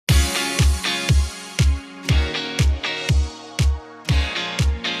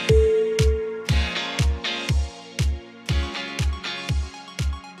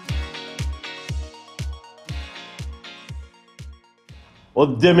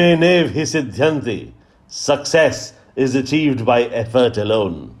Udyame nev hi siddhyanti. Success is achieved by effort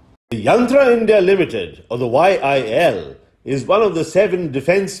alone. The Yantra India Limited, or the YIL, is one of the 7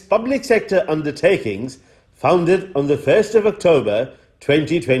 defence public sector undertakings founded on the 1st of October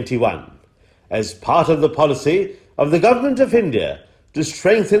 2021 as part of the policy of the Government of India to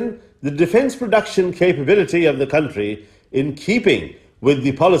strengthen the defence production capability of the country in keeping with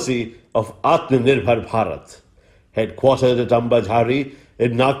the policy of Atmanirbhar Bharat. Headquartered at Ambajhari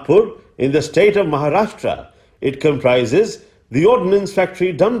in Nagpur in the state of Maharashtra, it comprises the Ordnance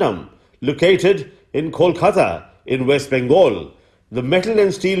Factory Dum Dum, located in Kolkata in West Bengal, the Metal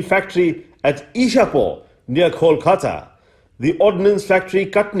and Steel Factory at Ishapur near Kolkata, the Ordnance Factory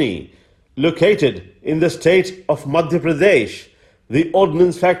Katni, located in the state of Madhya Pradesh, the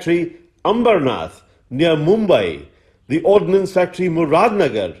Ordnance Factory Ambernath near Mumbai, the Ordnance Factory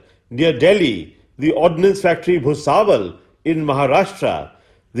Muradnagar near Delhi, the Ordnance Factory Bhusawal in Maharashtra,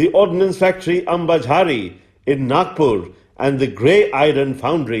 the Ordnance Factory Ambajhari in Nagpur, and the Grey Iron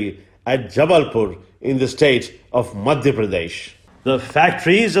Foundry at Jabalpur in the state of Madhya Pradesh. The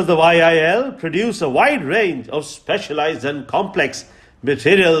factories of the YIL produce a wide range of specialized and complex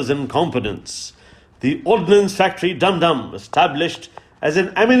materials and components. The Ordnance Factory Dum Dum, established as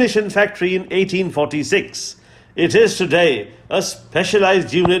an ammunition factory in 1846, it is today a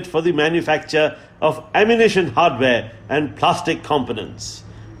specialized unit for the manufacture of ammunition hardware and plastic components,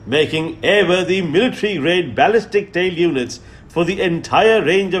 making airworthy military-grade ballistic tail units for the entire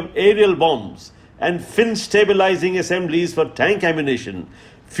range of aerial bombs and fin-stabilizing assemblies for tank ammunition,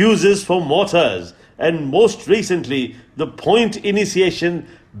 fuses for mortars, and most recently the point initiation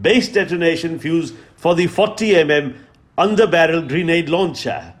base detonation fuse for the 40 mm underbarrel grenade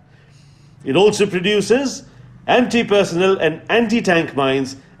launcher. It also produces anti-personnel and anti-tank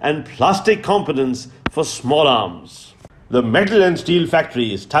mines and plastic components for small arms. The Metal and Steel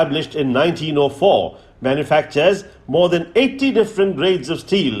Factory, established in 1904, manufactures more than 80 different grades of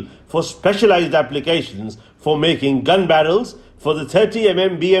steel for specialized applications for making gun barrels for the 30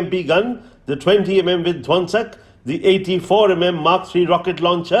 mm BMP gun, the 20 mm Vidhwansak, the 84 mm Mark III rocket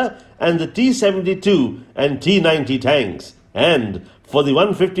launcher, and the T-72 and T-90 tanks, and for the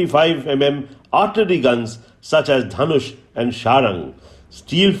 155 mm artillery guns such as Dhanush and Sharang.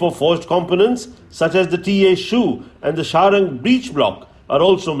 Steel for forged components such as the TA shoe and the Sharang breech block are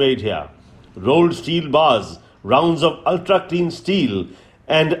also made here. Rolled steel bars, rounds of ultra-clean steel,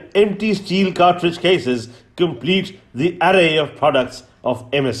 and empty steel cartridge cases complete the array of products of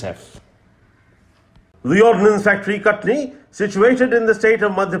MSF. The Ordnance Factory Katni, situated in the state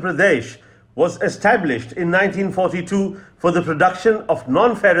of Madhya Pradesh, was established in 1942 for the production of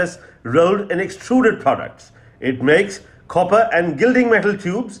non-ferrous rolled and extruded products. It makes copper and gilding metal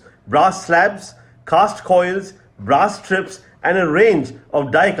tubes, brass slabs, cast coils, brass strips, and a range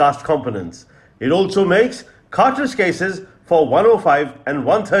of die-cast components. It also makes cartridge cases for 105 and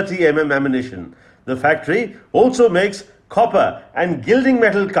 130 mm ammunition. The factory also makes copper and gilding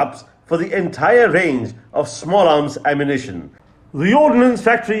metal cups for the entire range of small arms ammunition. The Ordnance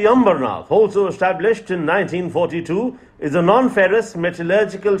Factory Ambernath, also established in 1942, is a non-ferrous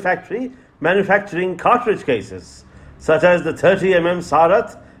metallurgical factory manufacturing cartridge cases, such as the 30 mm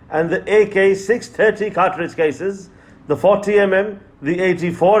Sarath and the AK-630 cartridge cases, the 40 mm, the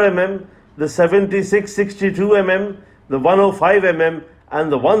 84 mm, the 76-62 mm, the 105 mm,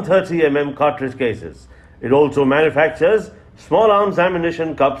 and the 130 mm cartridge cases. It also manufactures small arms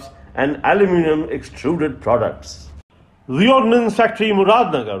ammunition cups and aluminium extruded products. The Ordnance Factory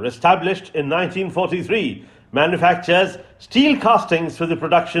Muradnagar, established in 1943, manufactures steel castings for the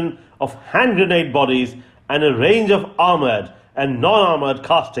production of hand grenade bodies and a range of armoured and non-armoured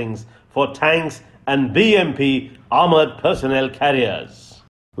castings for tanks and BMP armoured personnel carriers.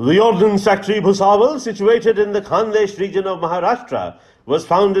 The Ordnance Factory Bhusawal, situated in the Khandesh region of Maharashtra, was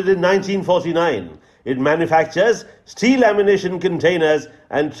founded in 1949. It manufactures steel ammunition containers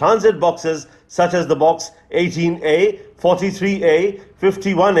and transit boxes such as the box 18A, 43A,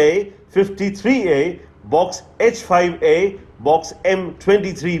 51A, 53A, box H5A, box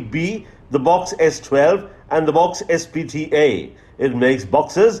M23B, the box S12, and the box SPTA. It makes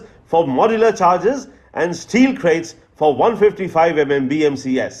boxes for modular charges and steel crates for 155 mm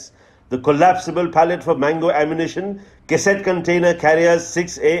BMCS. The collapsible pallet for mango ammunition, cassette container carriers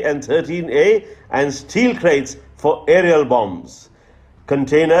 6A and 13A, and steel crates for aerial bombs.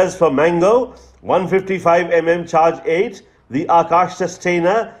 Containers for mango, 155 mm charge 8, the Akash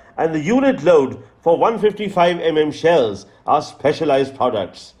sustainer, and the unit load for 155 mm shells are specialized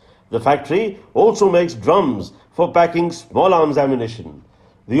products. The factory also makes drums for packing small arms ammunition.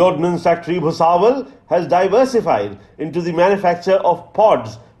 The Ordnance Factory Bhusawal has diversified into the manufacture of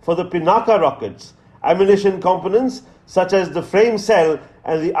pods for the Pinaka rockets, ammunition components such as the frame cell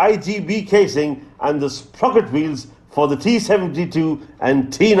and the IGB casing and the sprocket wheels for the T-72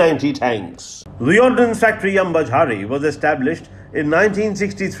 and T-90 tanks. The Ordnance Factory Ambajhari was established in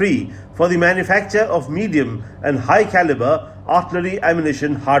 1963 for the manufacture of medium and high caliber artillery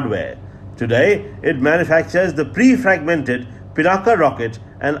ammunition hardware. Today, it manufactures the pre-fragmented Pinaka rocket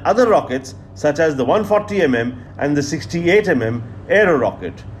and other rockets such as the 140mm and the 68mm aero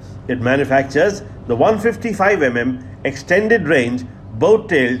rocket. It manufactures the 155mm extended range,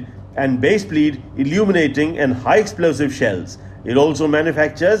 boat-tailed and base-bleed illuminating and high explosive shells. It also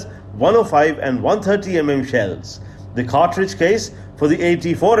manufactures 105 and 130mm shells. The cartridge case for the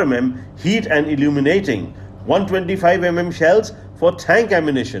 84mm heat and illuminating, 125mm shells for tank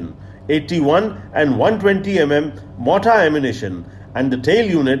ammunition, 81 and 120mm mortar ammunition, and the tail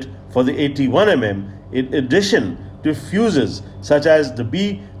unit for the 81mm, in addition to fuses such as the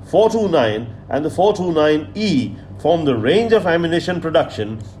B429 and the 429E, form the range of ammunition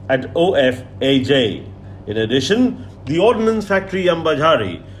production at OFAJ. In addition, the Ordnance Factory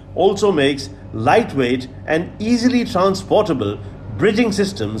Ambajhari also makes lightweight and easily transportable bridging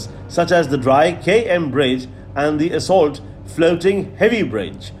systems such as the dry KM bridge and the assault floating heavy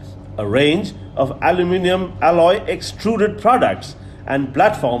bridge, a range of aluminium alloy extruded products and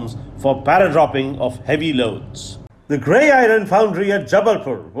platforms for paradropping of heavy loads. The grey iron foundry at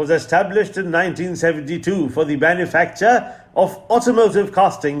Jabalpur was established in 1972 for the manufacture of automotive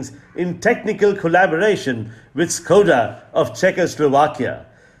castings in technical collaboration with Skoda of Czechoslovakia.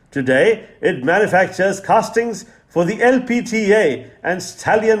 Today, it manufactures castings for the LPTA and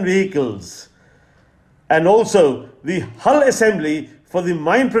Stallion vehicles, and also the hull assembly for the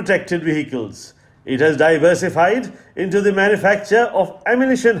mine-protected vehicles. It has diversified into the manufacture of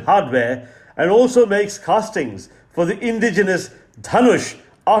ammunition hardware and also makes castings for the indigenous Dhanush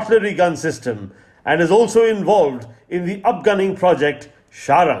artillery gun system and is also involved in the upgunning project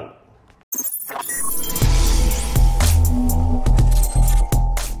Sharang.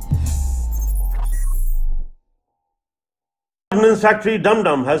 Ordnance Factory Dum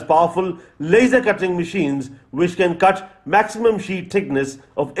Dum has powerful laser cutting machines which can cut maximum sheet thickness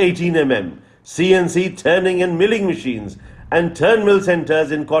of 18mm, CNC turning and milling machines, and turn mill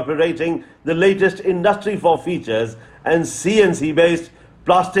centers incorporating the latest Industry 4 features, and CNC-based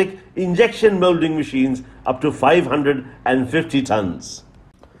plastic injection molding machines up to 550 tons.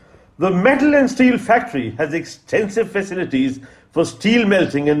 The Metal and Steel Factory has extensive facilities for steel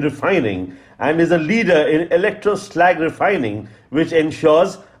melting and refining and is a leader in electroslag refining, which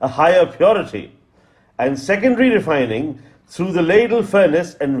ensures a higher purity, and secondary refining through the ladle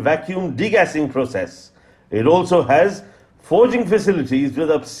furnace and vacuum degassing process. It also has forging facilities with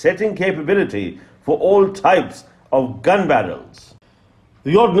upsetting capability for all types of gun barrels.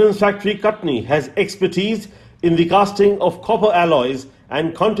 The Ordnance Factory Katni has expertise in the casting of copper alloys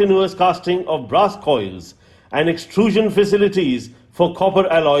and continuous casting of brass coils, and extrusion facilities for copper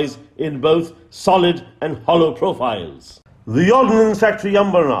alloys in both solid and hollow profiles. The Ordnance Factory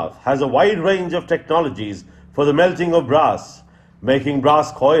Ambernath has a wide range of technologies for the melting of brass, making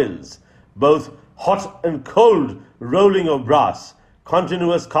brass coils, both hot and cold rolling of brass,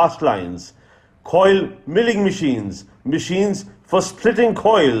 continuous cast lines, coil milling machines, machines for splitting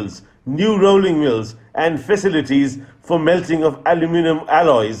coils, new rolling mills, and facilities for melting of aluminium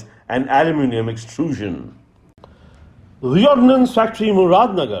alloys and aluminium extrusion. The Ordnance Factory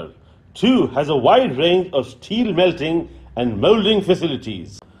Muradnagar too has a wide range of steel melting and moulding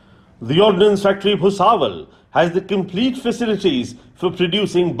facilities. The Ordnance Factory Bhusawal has the complete facilities for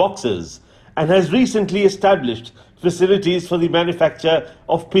producing boxes and has recently established facilities for the manufacture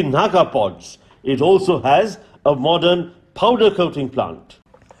of Pinaka pods. It also has a modern powder coating plant.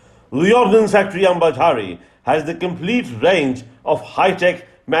 The Ordnance Factory Ambajhari has the complete range of high-tech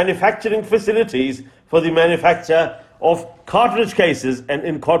manufacturing facilities for the manufacture of cartridge cases and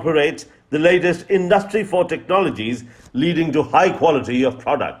incorporates the latest Industry 4 technologies leading to high quality of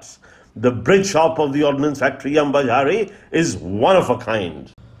products. The bridge shop of the Ordnance Factory Ambajhari is one of a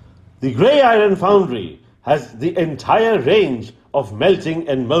kind. The grey iron foundry has the entire range of melting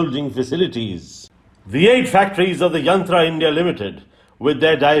and moulding facilities. The 8 factories of the Yantra India Limited, with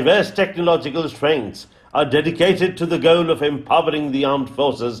their diverse technological strengths, are dedicated to the goal of empowering the armed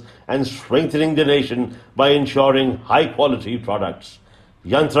forces and strengthening the nation by ensuring high-quality products.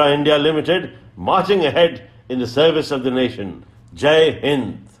 Yantra India Limited, marching ahead in the service of the nation. Jai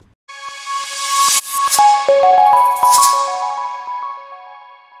Hind.